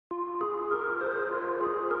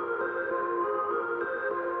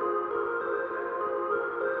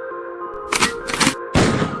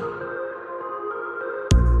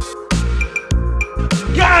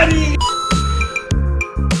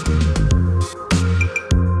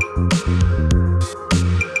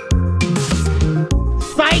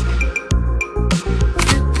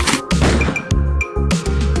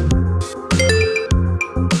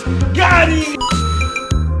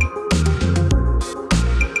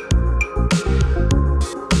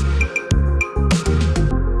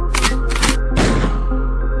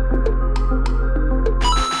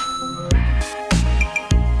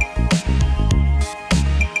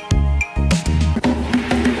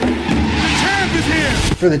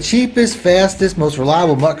For the cheapest, fastest, most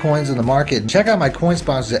reliable MUT coins on the market, check out my coin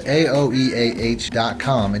sponsors at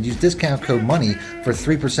AOEAH.com and use discount code MONEY for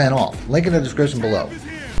 3% off. Link in the description below.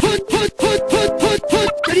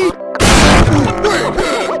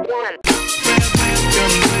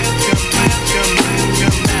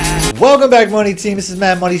 Welcome back, Money Team. This is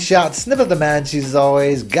Mad Money Shot. Snip of the Mad Cheese as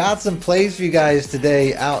always. Got some plays for you guys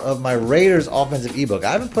today out of my Raiders offensive ebook.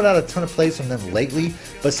 I haven't put out a ton of plays from them lately,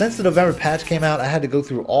 but since the November patch came out, I had to go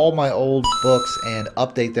through all my old books and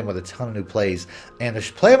update them with a ton of new plays. And the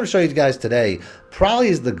play I'm going to show you guys today probably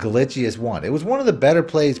is the glitchiest one. It was one of the better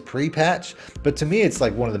plays pre-patch, but to me it's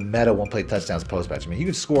like one of the meta one-play touchdowns post-patch. I mean, you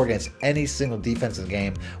can score against any single defense in the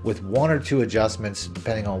game with one or two adjustments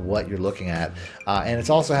depending on what you're looking at. And it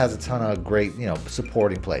also has a ton of great,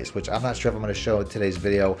 supporting plays, which I'm not sure if I'm going to show in today's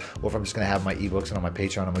video or if I'm just going to have my ebooks and on my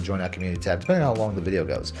Patreon I'm going to join that community tab, depending on how long the video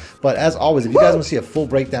goes. But as always, if you guys want to see a full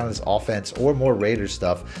breakdown of this offense or more Raiders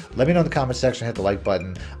stuff, let me know in the comment section, hit the like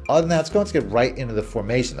button. Other than that, let's go and get right into the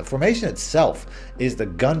formation. The formation itself is the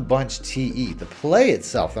gun bunch TE. The play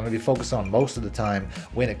itself, I'm going to be focused on most of the time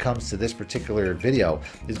when it comes to this particular video,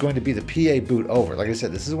 is going to be the PA boot over. Like I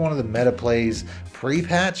said, this is one of the meta plays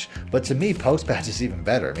pre-patch, but to me post-patch is even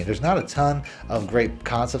better. I mean, there's not a ton of great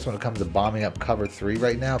concepts when it comes to bombing up cover 3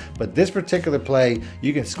 right now, but this particular play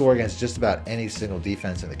you can score against just about any single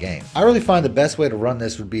defense in the game. I really find the best way to run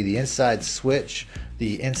this would be the inside switch,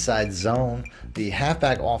 the inside zone, the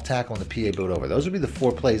halfback off tackle, and the PA boot over. Those would be the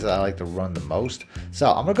 4 plays that I like to run the most. So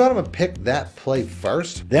I'm gonna go ahead and pick that play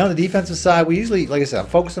first. Then on the defensive side, we usually, like I said, I'm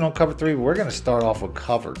focusing on cover 3, but we're gonna start off with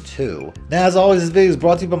cover 2. Now, as always, this video is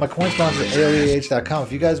brought to you by my coin sponsor, AOEAH.com.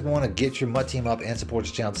 If you guys want to get your MUT team up and support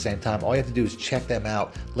this channel at the same time, all you have to do is check them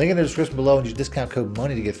out. Link in the description below and use discount code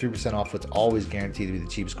MONEY to get 3% off what's always guaranteed to be the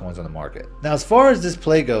cheapest coins on the market. Now, as far as this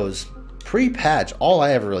play goes, pre-patch, all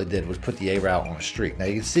I ever really did was put the A route on a streak. Now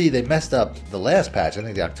you can see they messed up the last patch, I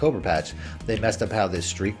think the October patch, they messed up how this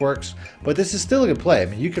streak works, but this is still a good play. I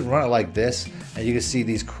mean, you can run it like this and you can see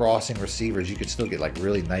these crossing receivers, you could still get like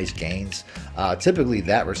really nice gains. Typically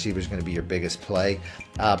that receiver is going to be your biggest play,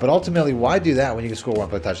 but ultimately why do that when you can score one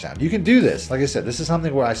play touchdown? You can do this. Like I said, this is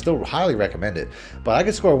something where I still highly recommend it, but I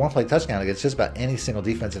could score a one play touchdown against just about any single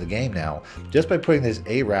defense in the game now just by putting this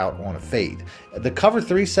A route on a fade. The cover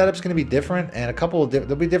 3 setup is going to be different, and a couple of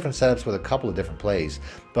there'll be different setups with a couple of different plays,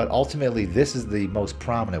 but ultimately this is the most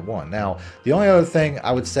prominent one. Now, the only other thing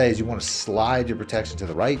I would say is you want to slide your protection to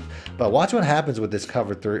the right, but watch what happens with this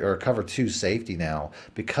cover 3 or cover 2 safety now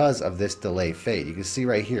because of this delay fade. You can see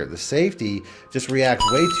right here the safety just reacts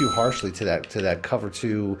way too harshly to that cover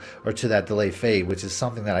 2 or to that delay fade, which is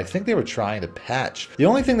something that I think they were trying to patch. The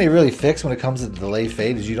only thing they really fixed when it comes to the delay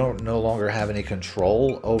fade is you don't no longer have any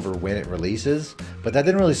control over when it releases, but that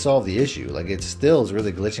didn't really solve the issue. Like, it still is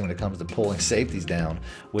really glitching when it comes to pulling safeties down,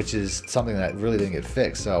 which is something that really didn't get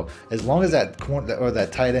fixed. So as long as that corner or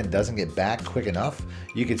that tight end doesn't get back quick enough,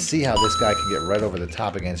 you can see how this guy can get right over the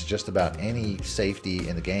top against just about any safety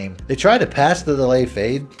in the game. They tried to patch the delay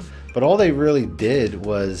fade, but all they really did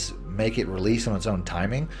was make it release on its own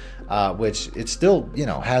timing, which it still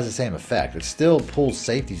has the same effect. It still pulls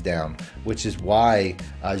safeties down, which is why,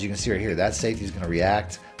 as you can see right here, that safety is going to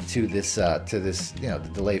react to this the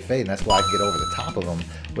delay fade, and that's why I can get over the top of them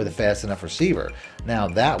with a fast enough receiver. Now,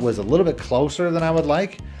 that was a little bit closer than I would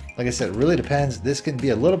like. Like I said, it really depends. This can be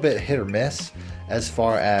a little bit hit or miss as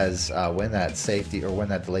far as when that safety or when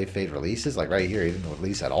that delay fade releases. Like right here, it didn't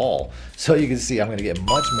release at all. So you can see I'm going to get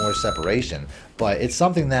much more separation, but it's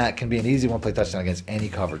something that can be an easy one-play touchdown against any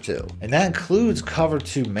cover 2. And that includes cover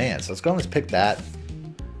 2 man. So let's go and let's pick that.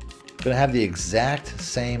 Going to have the exact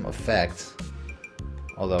same effect.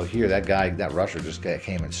 Although here, that rusher just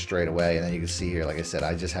came in straight away. And then you can see here, like I said,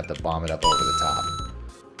 I just have to bomb it up over the top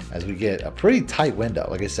as we get a pretty tight window.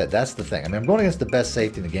 Like I said, that's the thing. I mean, I'm going against the best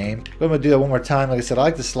safety in the game. I'm going to do that one more time. Like I said, I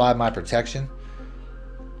like to slide my protection.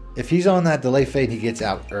 If he's on that delay fade and he gets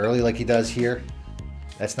out early like he does here,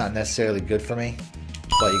 that's not necessarily good for me.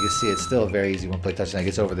 But you can see it's still a very easy one-play touchdown. It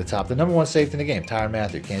gets over the top. The number 1 safety in the game, Tyrann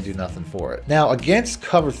Mather, can't do nothing for it. Now, against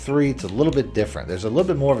cover 3, it's a little bit different. There's a little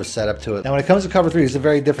bit more of a setup to it. Now, when it comes to cover 3, it's a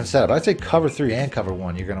very different setup. I'd say cover 3 and cover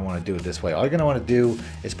 1, you're going to want to do it this way. All you're going to want to do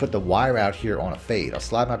is put the Y route here on a fade. I'll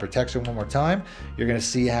slide my protection one more time. You're going to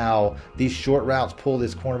see how these short routes pull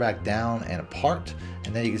this cornerback down and apart.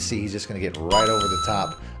 And then you can see he's just going to get right over the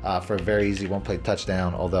top for a very easy one-play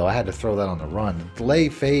touchdown, although I had to throw that on the run. The delay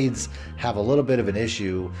fades have a little bit of an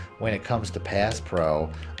issue when it comes to pass pro.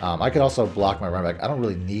 I could also block my running back. I don't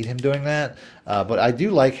really need him doing that, but I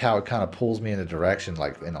do like how it kind of pulls me in a direction,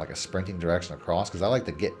 like in like a sprinting direction across, because I like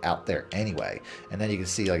to get out there anyway. And then you can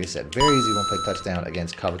see, like I said, very easy one-play touchdown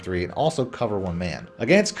against cover 3 and also cover 1 man.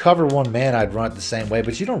 Against cover 1 man, I'd run it the same way,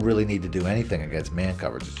 but you don't really need to do anything against man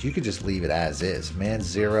coverages. You could just leave it as is. Man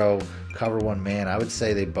 0, cover 1 man, I would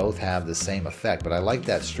say they both have the same effect, but I like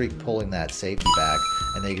that streak pulling that safety back,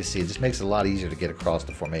 and then you can see it just makes it a lot easier to get across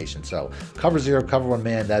the formation. So cover 0, cover 1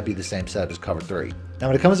 man, that'd be the same setup as cover 3. Now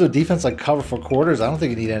when it comes to a defense like cover 4 quarters, I don't think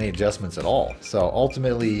you need any adjustments at all. So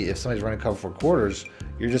ultimately, if somebody's running cover 4 quarters,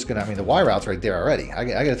 you're just gonna, I mean, the Y route's right there already. I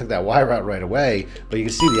gotta take that Y route right away, but you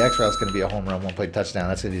can see the X route's gonna be a home run, one-play touchdown.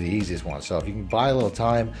 That's gonna be the easiest one. So if you can buy a little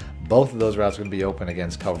time, both of those routes are gonna be open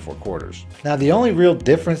against cover 4 quarters. Now the only real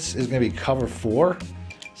difference is gonna be cover 4.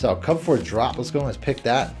 So cover 4 drop, let's go and let's pick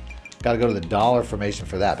that. Got to go to the dollar formation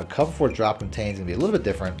for that, but cover 4 drop contain is going to be a little bit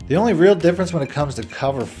different. The only real difference when it comes to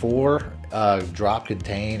cover 4 drop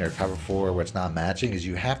contain or cover 4 where it's not matching is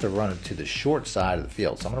you have to run it to the short side of the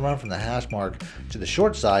field. So I'm going to run from the hash mark to the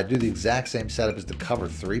short side, do the exact same setup as the cover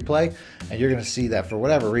 3 play, and you're going to see that for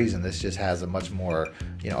whatever reason this just has a much more,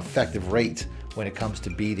 you know, effective rate when it comes to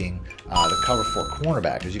beating the cover 4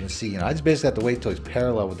 cornerback. As you can see, I just basically have to wait until he's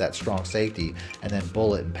parallel with that strong safety and then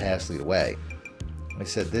bullet and pass lead away. Like I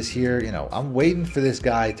said, this here, I'm waiting for this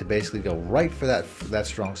guy to basically go right for that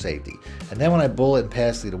strong safety. And then when I bullet and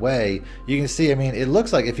pass lead away, you can see, I mean, it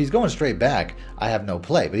looks like if he's going straight back, I have no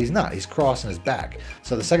play, but he's not. He's crossing his back.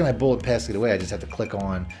 So the second I bullet and pass lead away, I just have to click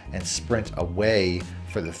on and sprint away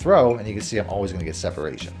for the throw, and you can see I'm always going to get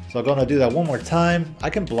separation. So I'm going to do that one more time. I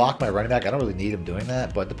can block my running back. I don't really need him doing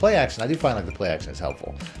that, but the play action, I do find like the play action is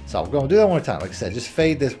helpful. So I'm going to do that one more time. Like I said, just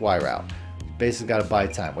fade this Y route. Basically got to buy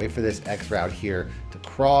time. Wait for this X route here to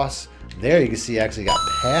cross. There you can see I actually got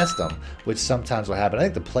past them, which sometimes will happen. I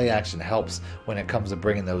think the play action helps when it comes to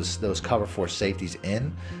bringing those cover 4 safeties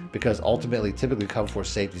in, because ultimately, typically cover 4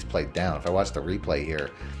 safeties play down. If I watch the replay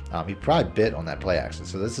here, he probably bit on that play action.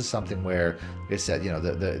 So this is something where, like I said,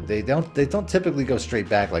 they don't typically go straight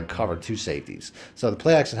back like cover 2 safeties. So the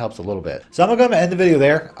play action helps a little bit. So I'm going to end the video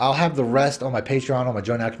there. I'll have the rest on my Patreon, on my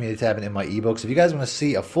Join Now Community tab, and in my ebooks. If you guys want to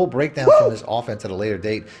see a full breakdown from this offense at a later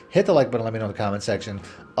date, hit the like button, let me know in the comment section.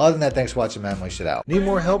 Other than that, thanks for watching, man. Shit out. Need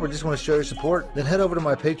more help or just want to show your support? Then head over to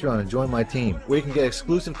my Patreon and join my team, where you can get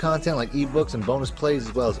exclusive content like ebooks and bonus plays,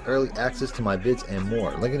 as well as early access to my vids and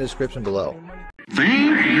more. Link in the description below.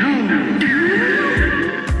 Thank you.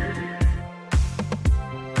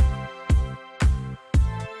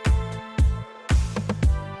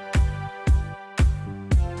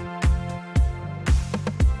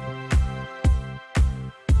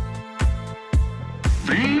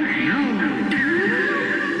 Thank you.